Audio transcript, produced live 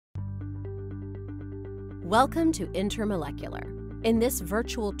Welcome to Intermolecular. In this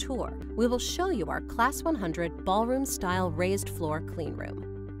virtual tour, we will show you our Class 100 ballroom-style raised floor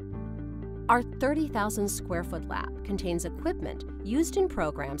cleanroom. Our 30,000 square foot lab contains equipment used in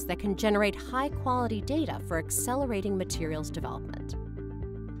programs that can generate high-quality data for accelerating materials development.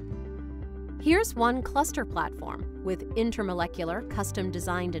 Here's one cluster platform with intermolecular,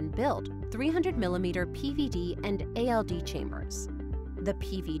 custom-designed and built 300mm PVD and ALD chambers. The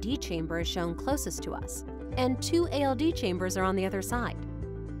PVD chamber is shown closest to us, and 2 ALD chambers are on the other side.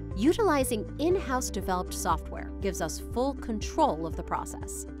 Utilizing in-house developed software gives us full control of the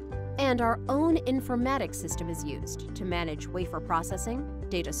process. And our own informatics system is used to manage wafer processing,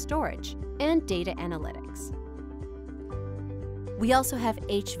 data storage, and data analytics. We also have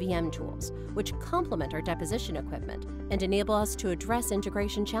HVM tools, which complement our deposition equipment and enable us to address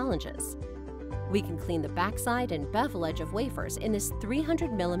integration challenges. We can clean the backside and bevel edge of wafers in this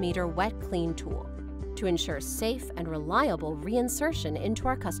 300mm wet clean tool to ensure safe and reliable reinsertion into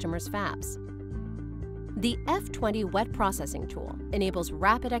our customers' fabs. The F20 wet processing tool enables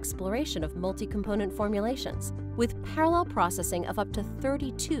rapid exploration of multi-component formulations with parallel processing of up to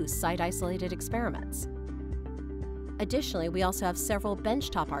 32 site-isolated experiments. Additionally, we also have several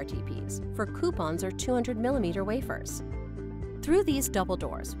benchtop RTPs for coupons or 200mm wafers. Through these double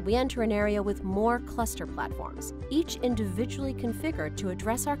doors, we enter an area with more cluster platforms, each individually configured to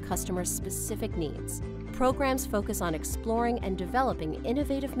address our customers' specific needs. Programs focus on exploring and developing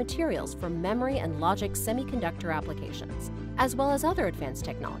innovative materials for memory and logic semiconductor applications, as well as other advanced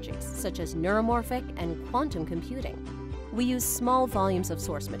technologies such as neuromorphic and quantum computing. We use small volumes of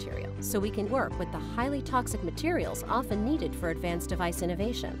source material so we can work with the highly toxic materials often needed for advanced device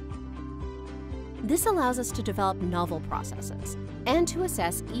innovation. This allows us to develop novel processes and to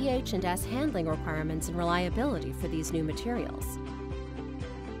assess EH&S handling requirements and reliability for these new materials.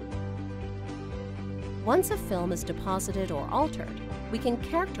 Once a film is deposited or altered, we can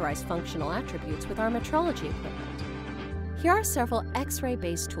characterize functional attributes with our metrology equipment. Here are several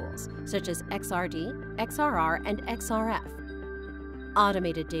X-ray-based tools, such as XRD, XRR, and XRF.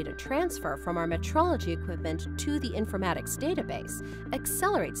 Automated data transfer from our metrology equipment to the informatics database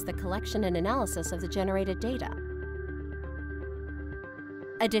accelerates the collection and analysis of the generated data.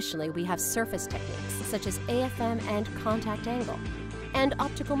 Additionally, we have surface techniques, such as AFM and contact angle, and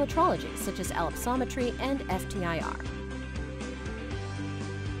optical metrology, such as ellipsometry and FTIR.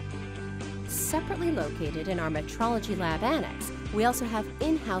 Separately located in our metrology lab annex, we also have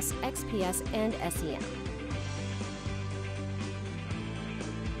in-house XPS and SEM.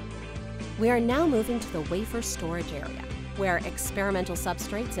 We are now moving to the wafer storage area, where experimental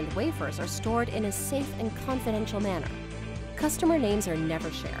substrates and wafers are stored in a safe and confidential manner. Customer names are never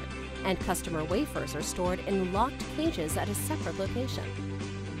shared, and customer wafers are stored in locked cages at a separate location.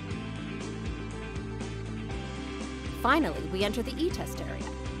 Finally, we enter the e-test area,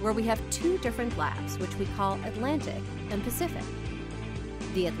 where we have 2 different labs, which we call Atlantic and Pacific.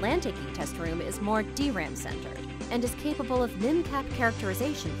 The Atlantic e-test room is more DRAM-centered and is capable of MIMCAP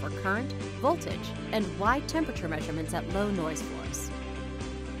characterization for current, voltage, and wide temperature measurements at low noise floors.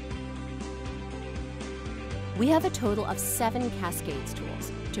 We have a total of 7 Cascades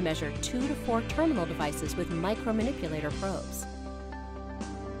tools to measure 2 to 4 terminal devices with micromanipulator probes.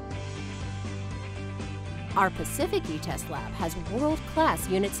 Our Pacific e-test lab has world-class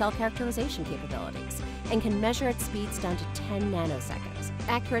unit cell characterization capabilities and can measure at speeds down to 10 nanoseconds,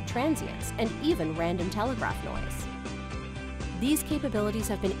 accurate transients, and even random telegraph noise. These capabilities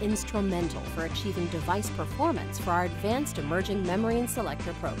have been instrumental for achieving device performance for our advanced emerging memory and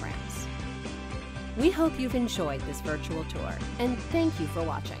selector programs. We hope you've enjoyed this virtual tour, and thank you for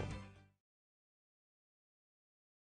watching.